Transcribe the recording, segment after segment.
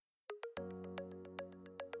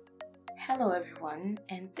Hello, everyone,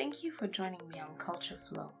 and thank you for joining me on Culture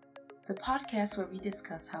Flow, the podcast where we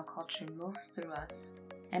discuss how culture moves through us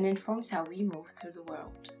and informs how we move through the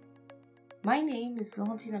world. My name is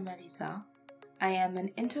Laurentina Marisa. I am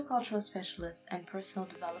an intercultural specialist and personal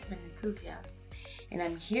development enthusiast, and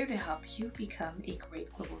I'm here to help you become a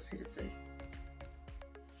great global citizen.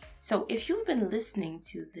 So if you've been listening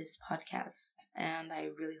to this podcast, and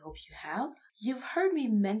I really hope you have, you've heard me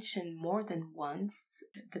mention more than once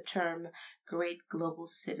the term great global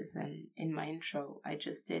citizen in my intro. I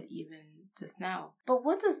just did even just now. But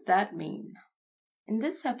what does that mean? In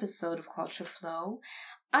this episode of Culture Flow,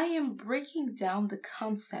 I am breaking down the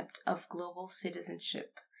concept of global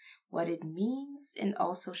citizenship, what it means, and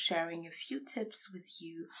also sharing a few tips with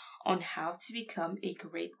you on how to become a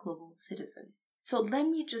great global citizen. So let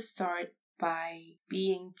me just start by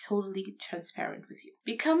being totally transparent with you.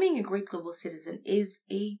 Becoming a great global citizen is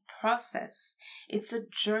a process. It's a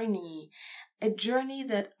journey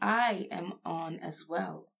that I am on as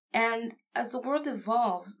well. And as the world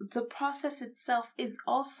evolves, the process itself is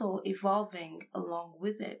also evolving along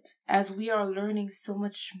with it, as we are learning so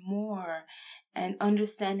much more and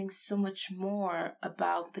understanding so much more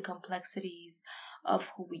about the complexities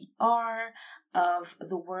of who we are, of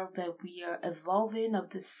the world that we are evolving, of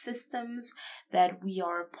the systems that we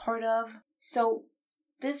are a part of. So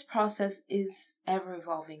this process is ever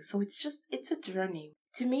evolving. So it's a journey.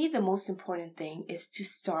 To me, the most important thing is to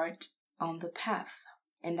start on the path.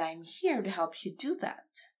 And I'm here to help you do that.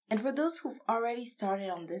 And for those who've already started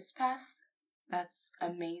on this path, that's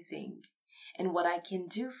amazing. And what I can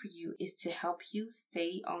do for you is to help you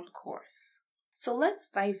stay on course. So let's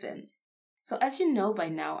dive in. So as you know by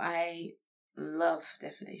now, I love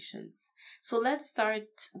definitions. So let's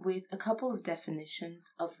start with a couple of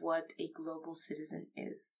definitions of what a global citizen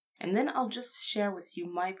is. And then I'll just share with you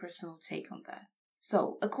my personal take on that.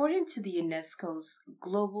 So, according to the UNESCO's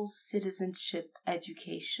Global Citizenship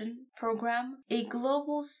Education Program, a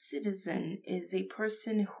global citizen is a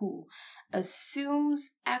person who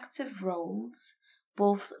assumes active roles,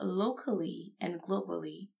 both locally and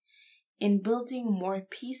globally, in building more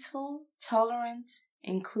peaceful, tolerant,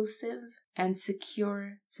 inclusive, and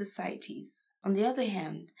secure societies. On the other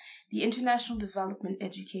hand, the International Development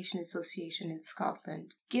Education Association in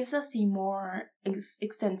Scotland gives us a more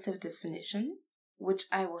extensive definition, which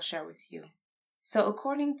I will share with you. So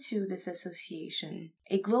according to this association,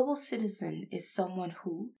 a global citizen is someone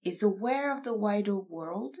who is aware of the wider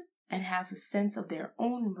world and has a sense of their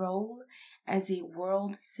own role as a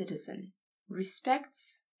world citizen,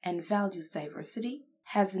 respects and values diversity,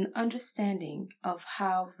 has an understanding of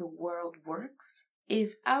how the world works,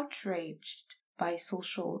 is outraged by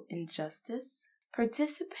social injustice,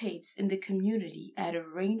 participates in the community at a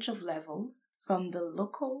range of levels, from the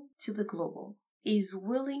local to the global, is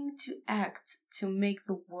willing to act to make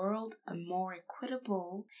the world a more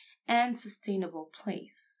equitable and sustainable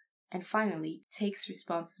place, and finally takes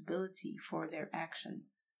responsibility for their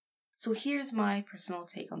actions. So here's my personal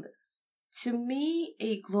take on this. To me,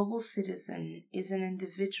 a global citizen is an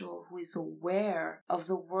individual who is aware of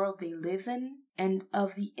the world they live in and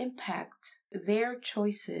of the impact their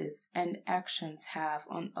choices and actions have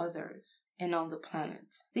on others and on the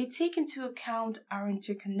planet. They take into account our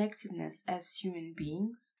interconnectedness as human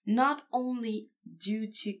beings, not only due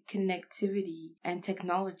to connectivity and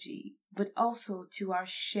technology, but also to our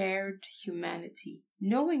shared humanity.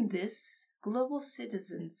 Knowing this, global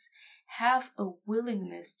citizens have a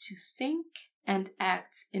willingness to think and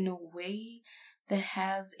act in a way that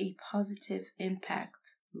has a positive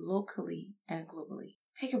impact locally and globally.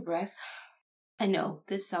 Take a breath. I know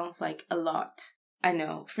this sounds like a lot. I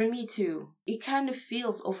know, for me too. It kind of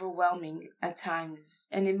feels overwhelming at times,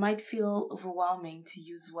 and it might feel overwhelming to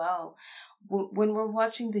you as well. When we're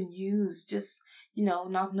watching the news, just,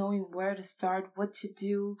 not knowing where to start, what to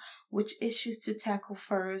do, which issues to tackle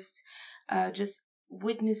first, just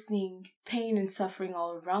witnessing pain and suffering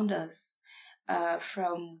all around us,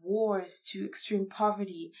 from wars to extreme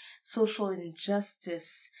poverty, social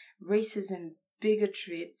injustice, racism,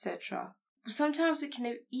 bigotry, etc. Sometimes we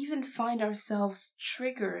can even find ourselves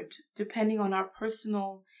triggered depending on our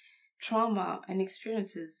personal trauma and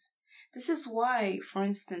experiences. This is why, for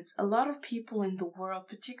instance, a lot of people in the world,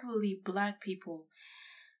 particularly Black people,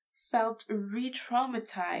 felt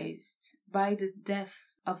re-traumatized by the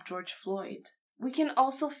death of George Floyd. We can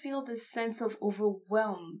also feel this sense of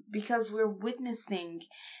overwhelm because we're witnessing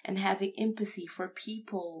and having empathy for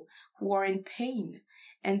people who are in pain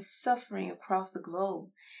and suffering across the globe.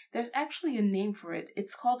 There's actually a name for it.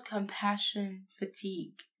 It's called compassion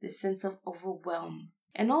fatigue, the sense of overwhelm.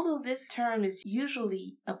 And although this term is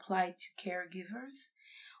usually applied to caregivers,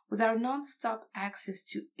 With our non-stop access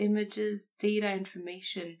to images, data,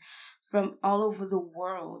 information from all over the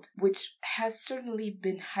world, which has certainly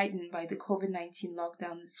been heightened by the COVID-19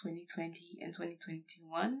 lockdowns in 2020 and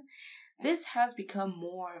 2021, this has become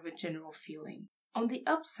more of a general feeling. On the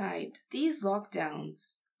upside, these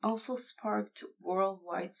lockdowns also sparked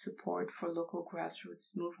worldwide support for local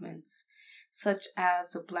grassroots movements, such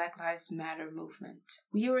as the Black Lives Matter movement.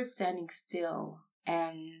 We were standing still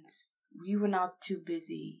and we were not too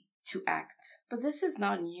busy to act. But this is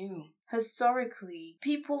not new. Historically,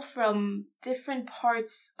 people from different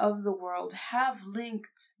parts of the world have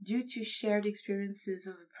linked due to shared experiences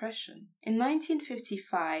of oppression. In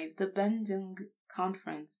 1955, the Bandung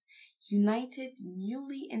Conference united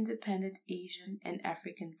newly independent Asian and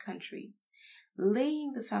African countries,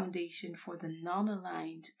 laying the foundation for the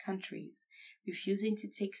non-aligned countries refusing to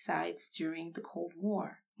take sides during the Cold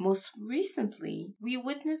War. Most recently, we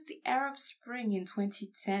witnessed the Arab Spring in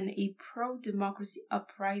 2010, a pro-democracy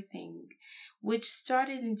uprising which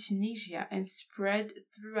started in Tunisia and spread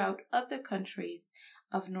throughout other countries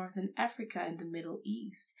of Northern Africa and the Middle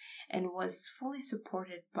East, and was fully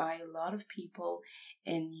supported by a lot of people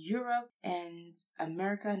in Europe and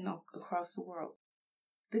America and across the world.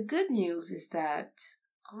 The good news is that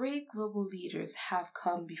great global leaders have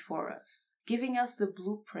come before us, giving us the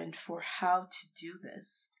blueprint for how to do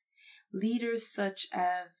this. Leaders such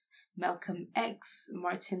as Malcolm X,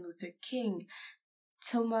 Martin Luther King,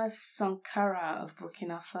 Thomas Sankara of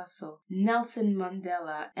Burkina Faso, Nelson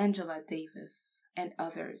Mandela, Angela Davis, and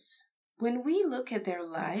others. When we look at their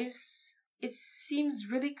lives, it seems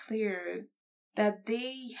really clear that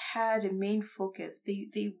they had a main focus.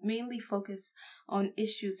 They mainly focus on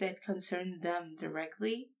issues that concern them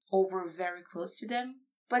directly or were very close to them.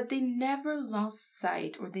 But they never lost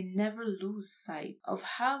sight, or they never lose sight of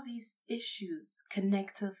how these issues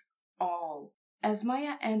connect us all. As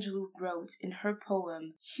Maya Angelou wrote in her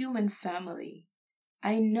poem, Human Family,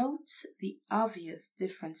 I note the obvious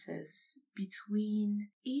differences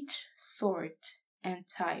between each sort and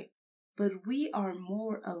type, but we are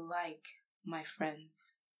more alike, my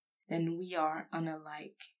friends, than we are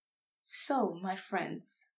unalike. So, my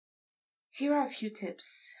friends, here are a few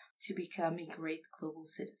tips to become a great global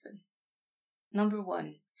citizen. Number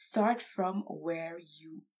 1, start from where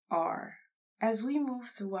you are. As we move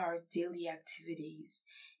through our daily activities,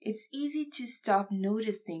 it's easy to stop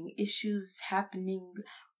noticing issues happening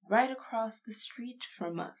right across the street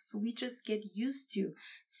from us. We just get used to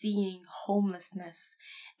seeing homelessness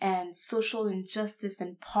and social injustice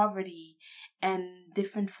and poverty and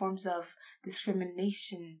different forms of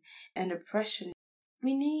discrimination and oppression.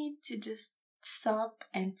 We need to just stop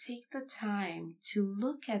and take the time to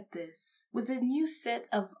look at this with a new set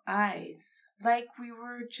of eyes, like we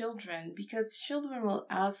were children, because children will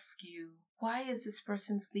ask you, why is this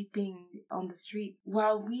person sleeping on the street?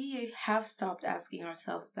 While we have stopped asking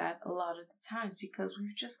ourselves that a lot of the times because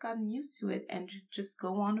we've just gotten used to it and just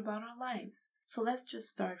go on about our lives. So let's just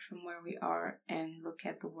start from where we are and look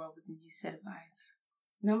at the world with a new set of eyes.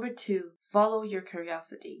 Number 2, follow your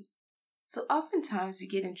curiosity. So oftentimes we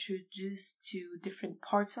get introduced to different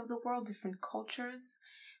parts of the world, different cultures,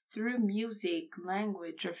 through music,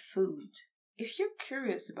 language, or food. If you're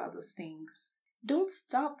curious about those things, don't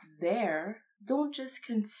stop there. Don't just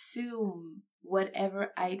consume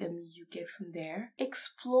whatever item you get from there.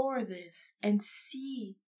 Explore this and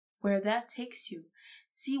see where that takes you.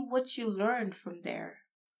 See what you learn from there.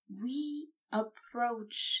 We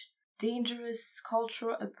approach dangerous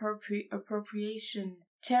cultural appropriation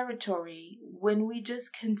territory when we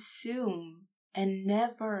just consume and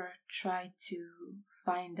never try to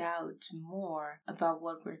find out more about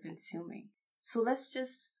what we're consuming. So let's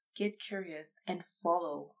just get curious and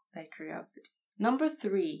follow that curiosity. Number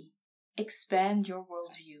 3, expand your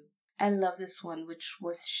worldview. I love this one, which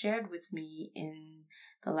was shared with me in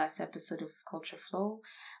the last episode of Culture Flow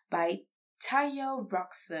by Taya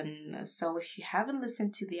Roxon. So if you haven't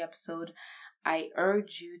listened to the episode, I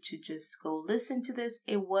urge you to just go listen to this.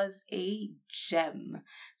 It was a gem.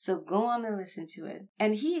 So go on and listen to it.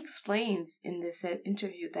 And he explains in this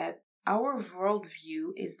interview that our worldview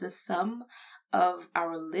is the sum of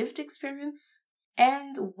our lived experience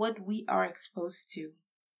and what we are exposed to.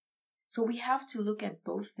 So we have to look at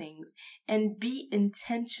both things and be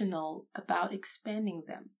intentional about expanding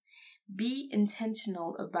them. Be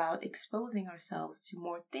intentional about exposing ourselves to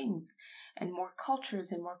more things and more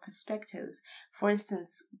cultures and more perspectives. For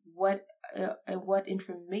instance, what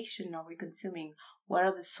information are we consuming? What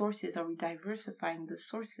are the sources? Are we diversifying the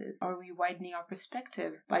sources? Are we widening our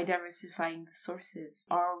perspective by diversifying the sources?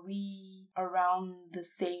 Are we around the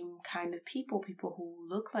same kind of people who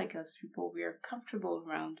look like us, people we are comfortable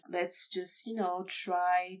around? Let's just,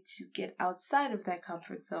 try to get outside of that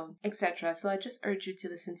comfort zone, etc. So I just urge you to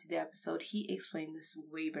listen to the episode. He explained this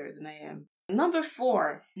way better than I am. Number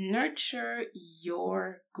 4, nurture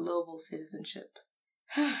your global citizenship.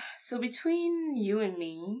 So between you and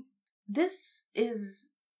me, this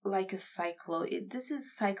is like a cycle. This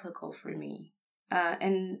is cyclical for me.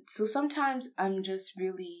 And so sometimes I'm just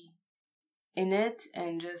really in it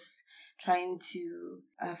and just trying to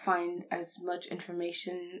find as much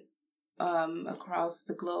information across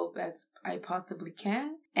the globe as I possibly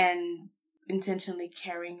can, and intentionally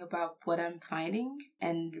caring about what I'm finding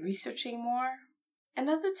and researching more. And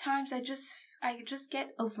other times I just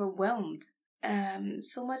get overwhelmed.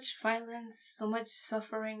 So much violence, so much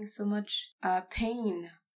suffering, so much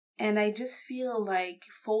pain. And I just feel like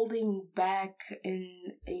folding back in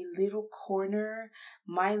a little corner,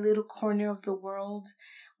 my little corner of the world,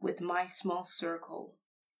 with my small circle.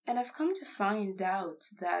 And I've come to find out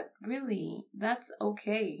that really, that's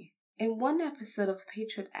okay. In one episode of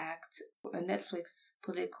Patriot Act, a Netflix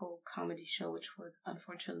political comedy show which was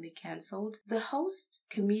unfortunately cancelled, the host,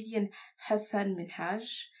 comedian Hasan Minhaj,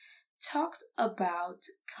 talked about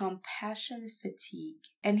compassion fatigue,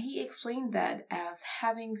 and he explained that as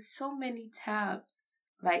having so many tabs,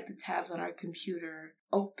 like the tabs on our computer,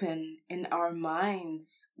 open in our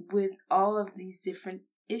minds with all of these different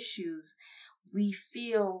issues we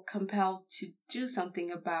feel compelled to do something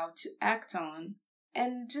about, to act on,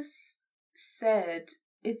 and just said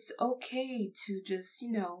it's okay to just,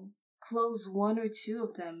 close one or two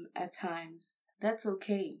of them at times. That's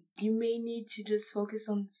okay. You may need to just focus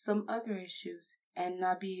on some other issues and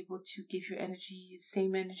not be able to give your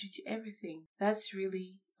same energy to everything. That's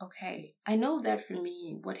really okay. I know that for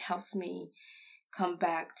me, what helps me come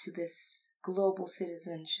back to this global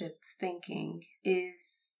citizenship thinking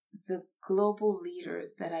is the global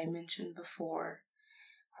leaders that I mentioned before,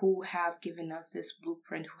 who have given us this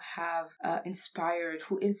blueprint, who have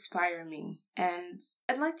who inspire me. And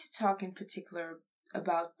I'd like to talk in particular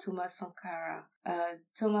about Thomas Sankara.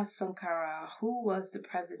 Thomas Sankara, who was the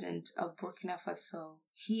president of Burkina Faso.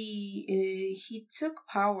 He took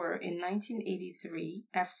power in 1983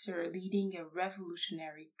 after leading a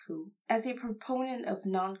revolutionary coup. As a proponent of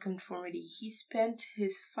nonconformity, he spent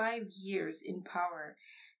his 5 years in power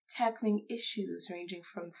tackling issues ranging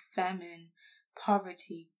from famine,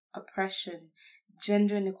 poverty, oppression,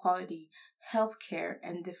 gender inequality, healthcare,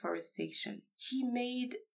 and deforestation. He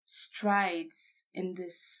made strides in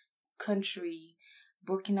this country,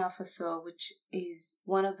 Burkina Faso, which is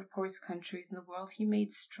one of the poorest countries in the world. He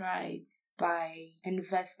made strides by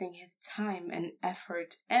investing his time and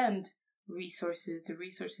effort and the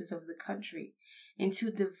resources of the country,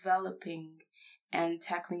 into developing and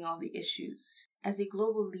tackling all the issues. As a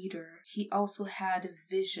global leader, he also had a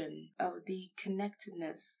vision of the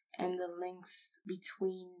connectedness and the links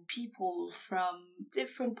between people from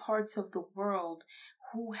different parts of the world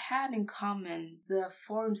who had in common the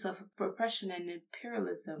forms of oppression and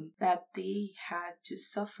imperialism that they had to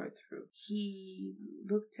suffer through. He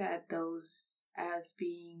looked at those as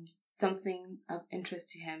being something of interest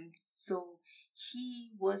to him. So he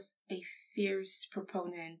was a fierce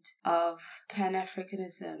proponent of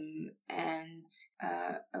Pan-Africanism and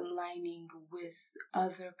aligning with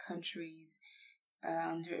other countries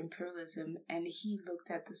under imperialism, and he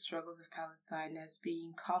looked at the struggles of Palestine as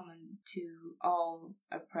being common to all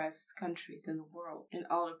oppressed countries in the world and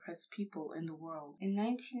all oppressed people in the world. In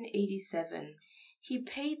 1987, he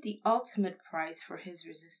paid the ultimate price for his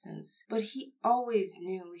resistance, but he always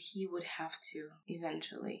knew he would have to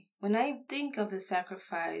eventually. When I think of the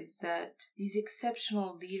sacrifice that these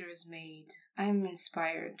exceptional leaders made, I'm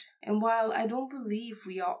inspired. And while I don't believe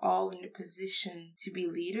we are all in a position to be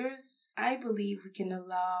leaders, I believe we can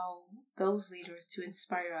allow those leaders to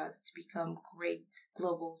inspire us to become great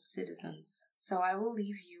global citizens. So I will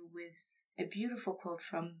leave you with a beautiful quote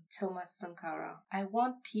from Thomas Sankara. I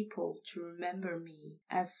want people to remember me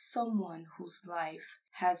as someone whose life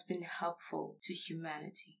has been helpful to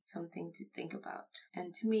humanity. Something to think about.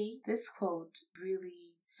 And to me, this quote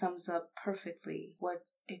really sums up perfectly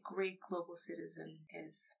what a great global citizen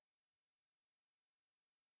is.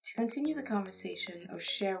 To continue the conversation or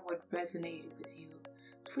share what resonated with you,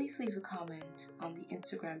 please leave a comment on the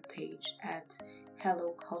Instagram page at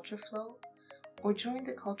Hello Culture Flow, or join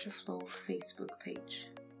the Culture Flow Facebook page.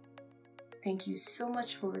 Thank you so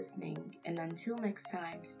much for listening, and until next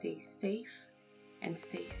time, stay safe and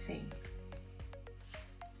stay sane.